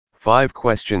5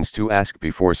 questions to ask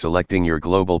before selecting your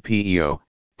global PEO,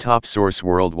 TopSource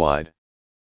worldwide.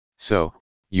 So,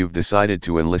 you've decided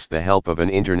to enlist the help of an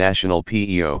international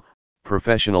PEO,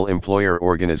 professional employer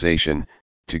organization,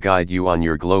 to guide you on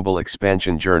your global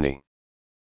expansion journey.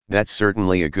 That's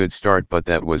certainly a good start, but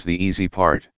that was the easy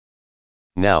part.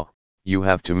 Now, you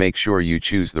have to make sure you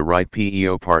choose the right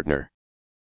PEO partner.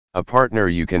 A partner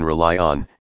you can rely on,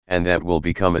 and that will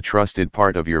become a trusted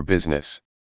part of your business.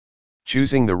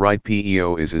 Choosing the right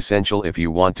PEO is essential if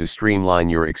you want to streamline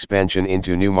your expansion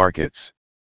into new markets.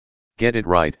 Get it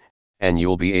right, and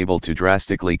you'll be able to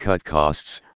drastically cut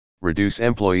costs, reduce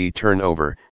employee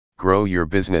turnover, grow your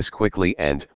business quickly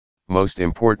and, most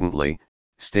importantly,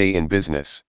 stay in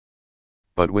business.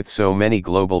 But with so many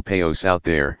global PEOs out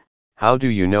there, how do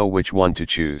you know which one to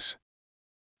choose?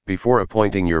 Before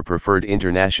appointing your preferred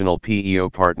international PEO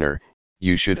partner,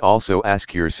 you should also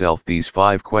ask yourself these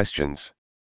 5 questions.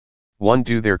 1.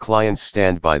 Do their clients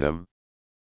stand by them?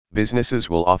 Businesses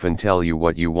will often tell you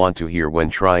what you want to hear when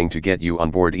trying to get you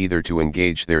on board, either to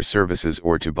engage their services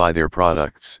or to buy their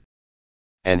products.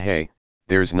 And hey,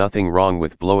 there's nothing wrong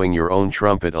with blowing your own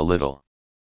trumpet a little.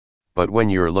 But when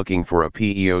you're looking for a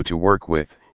PEO to work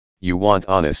with, you want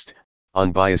honest,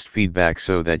 unbiased feedback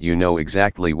so that you know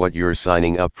exactly what you're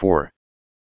signing up for.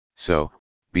 So,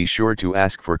 be sure to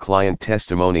ask for client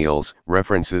testimonials,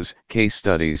 references, case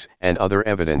studies, and other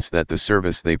evidence that the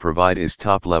service they provide is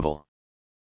top level.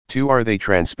 2. Are they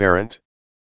transparent?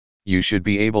 You should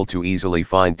be able to easily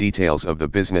find details of the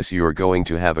business you're going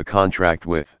to have a contract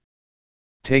with.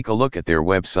 Take a look at their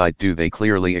website. Do they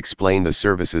clearly explain the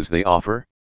services they offer?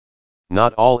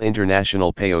 Not all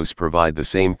international PEOs provide the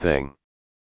same thing.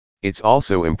 It's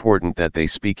also important that they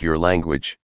speak your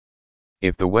language.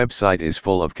 If the website is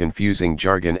full of confusing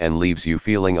jargon and leaves you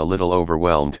feeling a little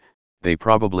overwhelmed, they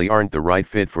probably aren't the right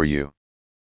fit for you.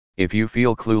 If you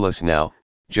feel clueless now,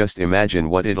 just imagine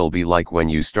what it'll be like when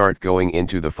you start going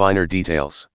into the finer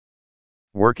details.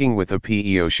 Working with a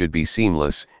PEO should be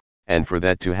seamless, and for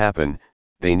that to happen,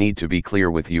 they need to be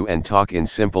clear with you and talk in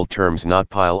simple terms, not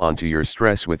pile onto your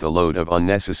stress with a load of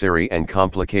unnecessary and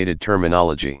complicated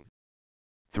terminology.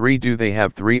 3. Do they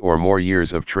have 3 or more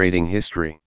years of trading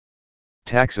history?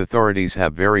 Tax authorities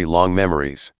have very long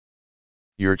memories.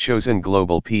 Your chosen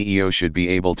global PEO should be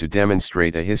able to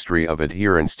demonstrate a history of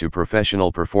adherence to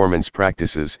professional performance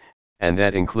practices, and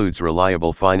that includes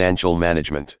reliable financial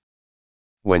management.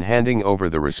 When handing over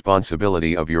the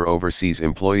responsibility of your overseas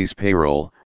employees'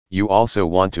 payroll, you also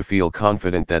want to feel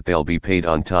confident that they'll be paid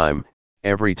on time,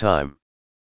 every time.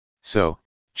 So,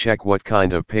 check what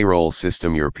kind of payroll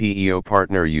system your PEO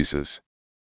partner uses.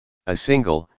 A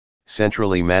single,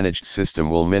 centrally managed system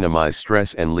will minimize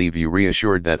stress and leave you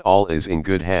reassured that all is in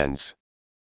good hands.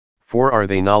 4. Are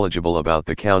they knowledgeable about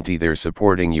the county they're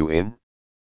supporting you in?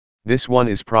 This one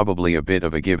is probably a bit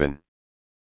of a given.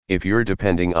 If you're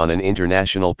depending on an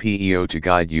international PEO to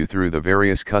guide you through the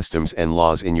various customs and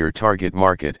laws in your target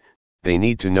market, they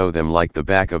need to know them like the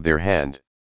back of their hand.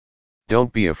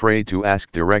 Don't be afraid to ask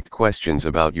direct questions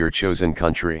about your chosen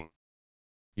country.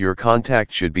 Your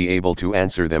contact should be able to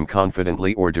answer them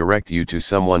confidently or direct you to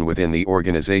someone within the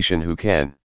organization who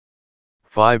can.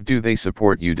 5. Do they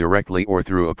support you directly or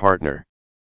through a partner?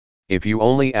 If you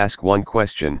only ask one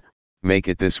question, make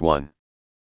it this one.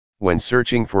 When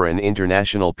searching for an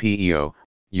international PEO,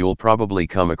 you'll probably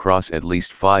come across at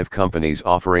least 5 companies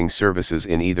offering services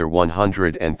in either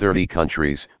 130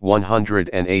 countries,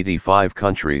 185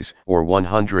 countries, or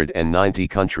 190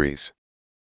 countries.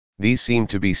 These seem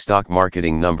to be stock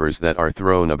marketing numbers that are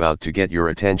thrown about to get your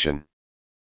attention.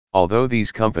 Although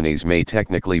these companies may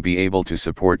technically be able to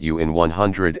support you in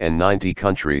 190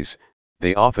 countries,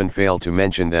 they often fail to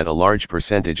mention that a large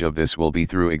percentage of this will be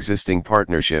through existing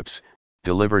partnerships,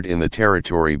 delivered in the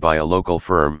territory by a local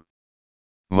firm.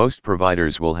 Most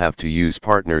providers will have to use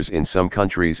partners in some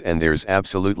countries, and there's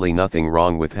absolutely nothing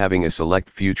wrong with having a select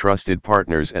few trusted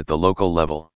partners at the local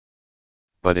level.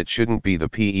 But it shouldn't be the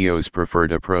PEO's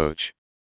preferred approach.